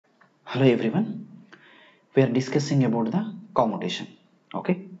Hello everyone, we are discussing about the commutation.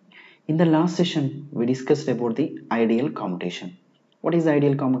 Okay, in the last session we discussed about the ideal commutation. What is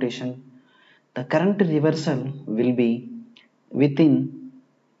ideal commutation? The current reversal will be within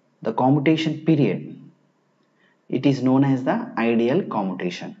the commutation period. It is known as the ideal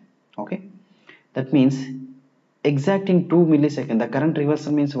commutation. Okay, that means exact in 2 milliseconds. The current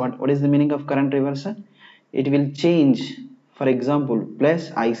reversal means what is the meaning of current reversal? It will change, for example,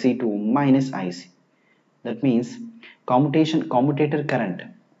 plus IC to minus IC. That means commutator current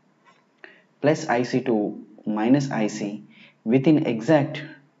plus IC to minus IC within exact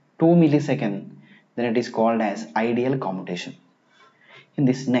 2 milliseconds, then it is called as ideal commutation. In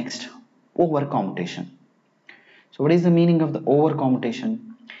this next, over commutation. So what is the meaning of the over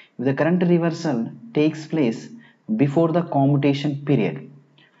commutation? If the current reversal takes place before the commutation period.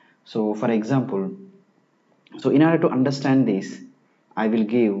 So for example, in order to understand this, I will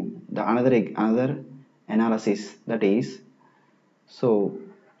give the another analysis, that is, so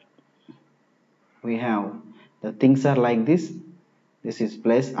we have the things are like this. This is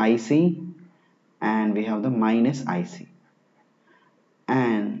plus IC and we have the minus IC,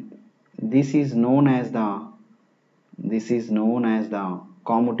 and this is known as the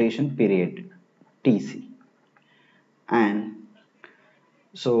commutation period TC. And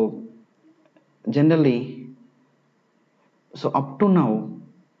so generally, so up to now,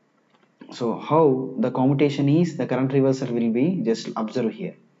 so how the commutation is, the current reversal will be, just observe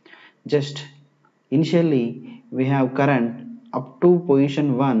here. Just initially we have current up to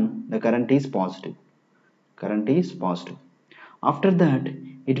position 1, the current is positive. After that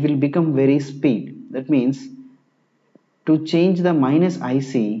it will become very speed. That means to change the minus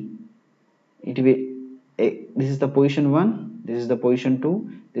IC, it will this is the position 1, this is the position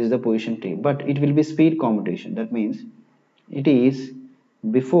 2, this is the position 3, but it will be speed commutation. That means it is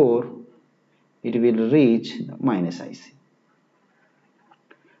before it will reach the minus IC.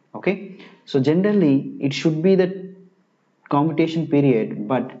 Okay, so generally it should be the commutation period,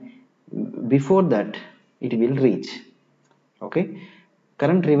 but before that it will reach. Okay,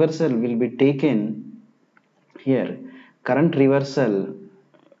 current reversal will be taken here. Current reversal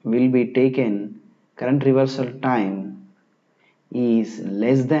time is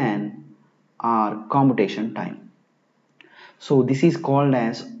less than our commutation time. So this is called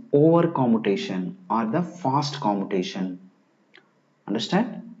as over commutation or the fast commutation.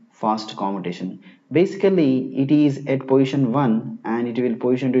 Understand? Fast commutation. Basically it is at position 1 and it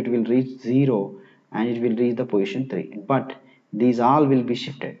will reach 0 and it will reach the position 3, but these all will be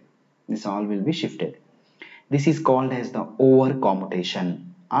shifted. This is called as the over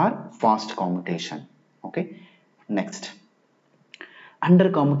commutation or fast commutation. Okay, next, under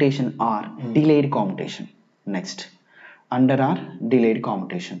commutation or delayed commutation. Next, under or delayed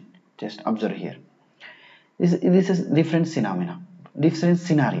commutation. Just observe here. This is different scenario.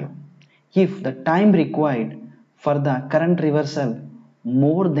 If the time required for the current reversal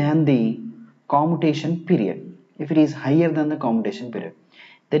more than the commutation period, if it is higher than the commutation period,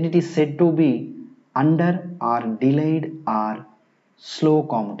 then it is said to be under or delayed or slow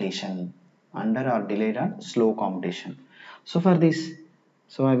commutation. So for this,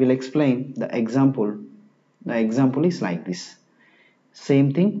 so I will explain the example. The example is like this.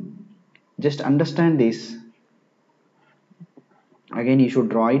 Same thing, just understand this. Again you should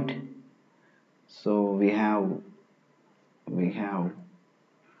draw it. So we have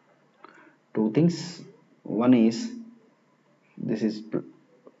two things. One is this is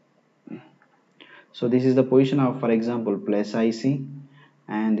the position of, for example, plus IC,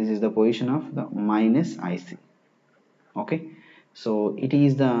 and this is the position of the minus IC. Okay, so it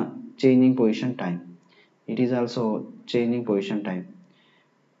is the changing position time. It is also changing position time.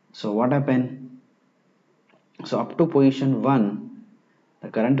 So what happened? So up to position 1, the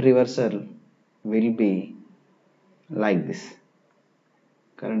current reversal will be like this.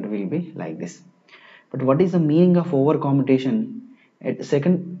 But what is the meaning of over commutation? At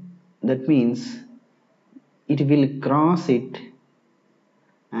second, that means it will cross it,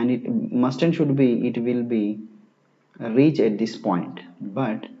 and it must and should be, it will be reach at this point,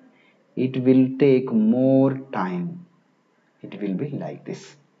 but it will take more time. It will be like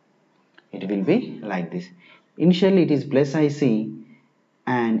this. Initially it is plus IC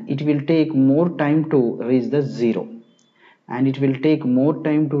and it will take more time to reach the 0, and it will take more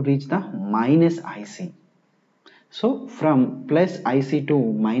time to reach the minus IC. So from plus IC to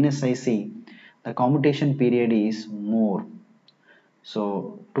minus IC, the commutation period is more.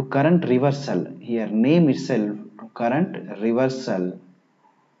 So to current reversal, here name itself, to current reversal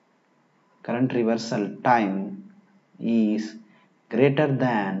time is greater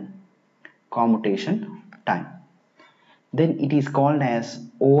than commutation time. Then it is called as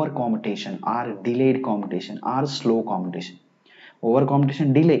over commutation or delayed commutation or slow commutation. Over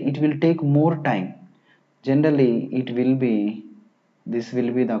commutation delay, it will take more time. Generally this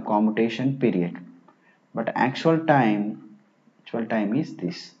will be the commutation period, but actual time is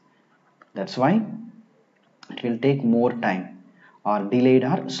this. That's why it will take more time, or delayed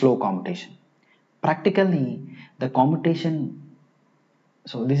or slow commutation. Practically the commutation,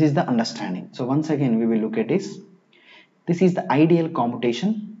 so this is the understanding. So once again we will look at this is the ideal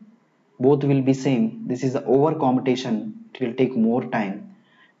commutation, both will be same. This is the over commutation, it will take more time,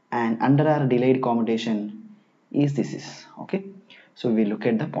 and under our delayed commutation is this. Okay, so we look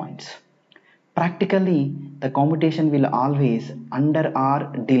at the points. Practically the commutation will always under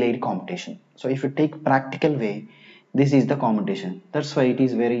our delayed commutation. So if you take practical way, this is the commutation. That's why it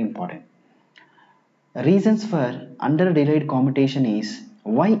is very important. Reasons for under delayed commutation is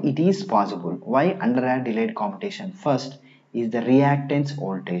why it is possible. Why under a delayed commutation? First is the reactance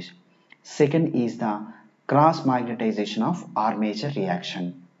voltage. Second is the cross magnetization of armature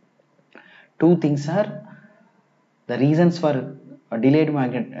reaction. Two things are the reasons for a delayed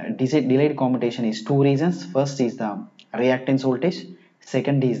commutation is two reasons. First is the reactance voltage.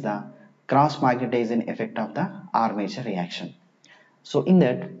 Second is the cross magnetizing effect of the armature reaction. So in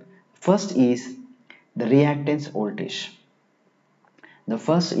that, first is the reactance voltage. The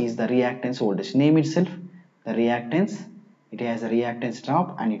first is the reactance voltage. Name itself, the reactance. It has a reactance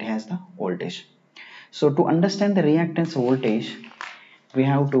drop and it has the voltage. So to understand the reactance voltage, we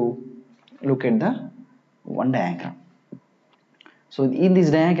have to look at the one diagram. So in this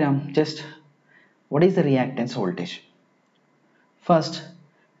diagram, just what is the reactance voltage? First,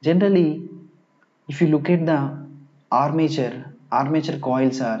 generally, if you look at the armature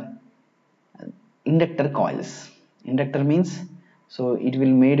coils are inductor coils. Inductor means, so it will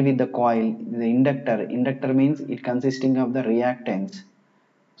made with the coil, the inductor means it consisting of the reactance.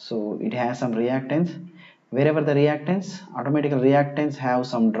 So it has some reactance. Wherever the reactance, automatic reactance have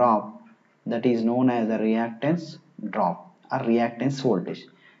some drop, that is known as the reactance drop or reactance voltage.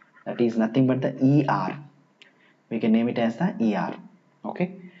 That is nothing but the ER. We can name it as the ER.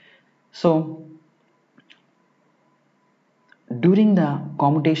 Okay. So during the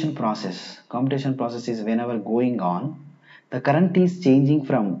commutation process is whenever going on, the current is changing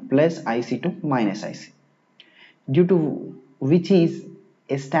from plus IC to minus IC, due to which is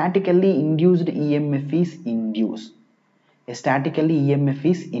a statically induced EMF is induced. A statically EMF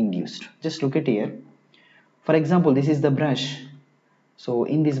is induced. Just look at here. For example, this is the brush. So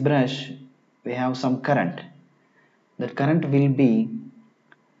in this brush, we have some current. That current will be,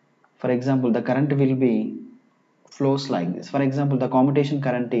 for example, the current will be flows like this. For example, the commutation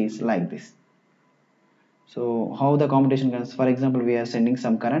current is like this. So how the commutation current, for example, we are sending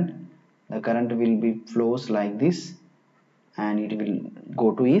some current, the current will be flows like this and it will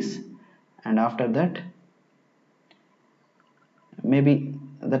go to is, and after that maybe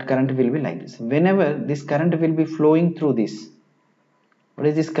that current will be like this. Whenever this current will be flowing through this, what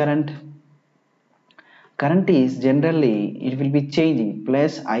is this current? Current is generally it will be changing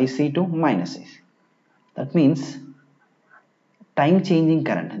plus IC to minus IC. That means time changing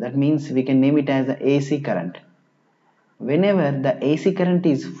current. That means we can name it as the AC current. Whenever the AC current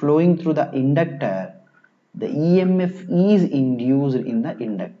is flowing through the inductor, the EMF is induced in the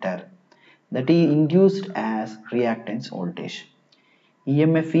inductor. That is induced as reactance voltage.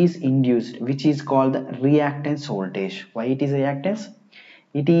 EMF is induced, which is called the reactance voltage. Why it is reactance?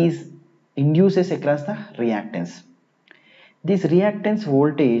 It is induces across the reactance. This reactance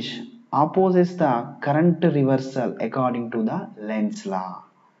voltage opposes the current reversal according to the Lenz's law.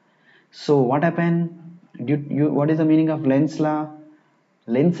 So what happened? What is the meaning of Lenz's law?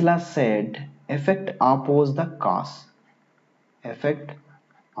 Lenz's law said effect oppose the cause. Effect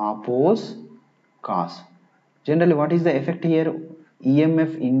oppose cause. Generally, what is the effect here?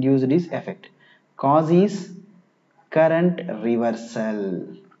 EMF induced is effect. Cause is current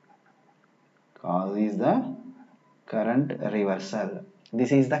reversal. Cause is the current reversal.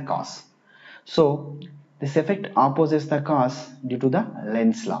 This is the cause. So this effect opposes the cause due to the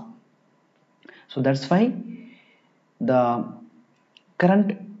Lenz's law. So that's why the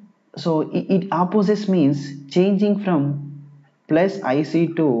current, so it opposes means changing from plus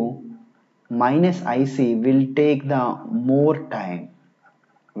IC to minus IC will take the more time.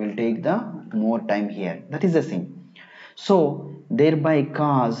 Will take the more time here. That is the thing. So thereby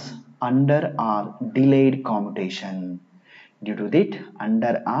cause under or delayed commutation. Due to that,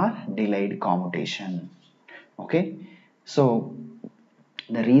 under or delayed commutation. Okay. So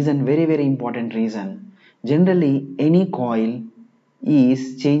the reason, very important reason, generally any coil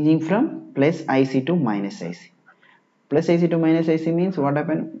is changing from plus IC to minus IC. Plus IC to minus IC means what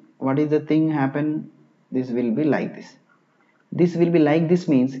happen? What is the thing happen? This will be like this. This will be like this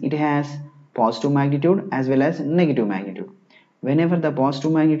means it has positive magnitude as well as negative magnitude. Whenever the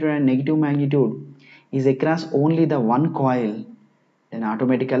positive magnitude and negative magnitude is across only the one coil, then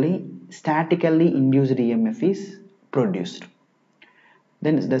automatically statically induced EMF is produced.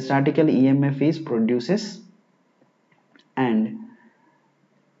 Then the statical EMF is produces, and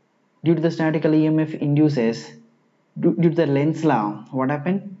due to the statical EMF induces, due to the Lenz's law, what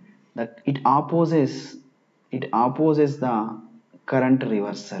happened? That it opposes the current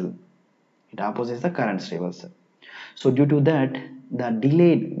reversal. It opposes the current reversal. So due to that,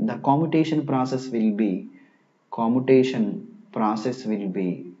 the commutation process will be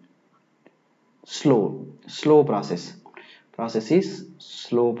slow process. Process is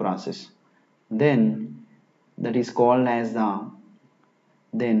slow process. Then that is called as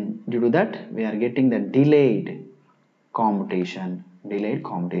then due to that we are getting the delayed commutation.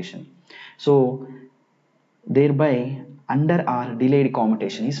 So thereby under our delayed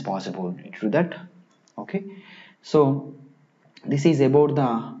commutation is possible due to that. Okay, so this is about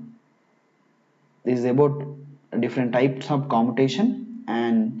different types of commutation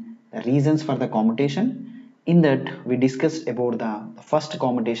and the reasons for the commutation. In that we discussed about the first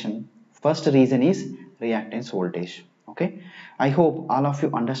commutation. First reason is reactance voltage. Okay, I hope all of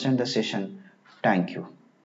you understand the session. Thank you.